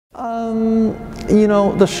You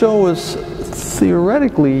know, the show is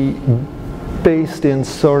theoretically based in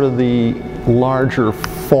sort of the larger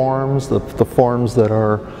forms, the forms that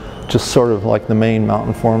are just sort of like the main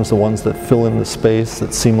mountain forms, the ones that fill in the space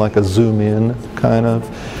that seem like a zoom in kind of.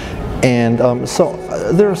 And so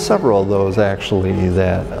there are several of those actually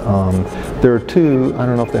that, there are two, I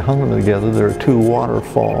don't know if they hung them together, there are two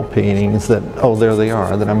waterfall paintings that, oh there they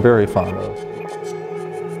are, that I'm very fond of.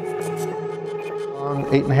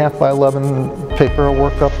 8.5 by 11 paper, I'll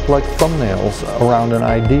work up like thumbnails around an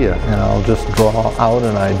idea, and I'll just draw out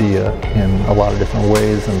an idea in a lot of different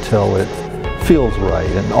ways until it feels right.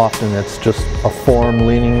 And often it's just a form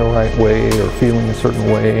leaning the right way or feeling a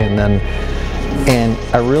certain way, and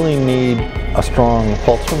I really need a strong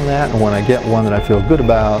pulse from that, and when I get one that I feel good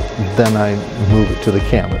about, then I move it to the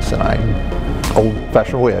canvas. And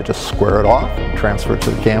old-fashioned way, I just square it off and transfer it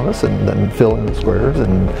to the canvas and then fill in the squares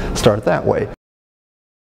and start that way.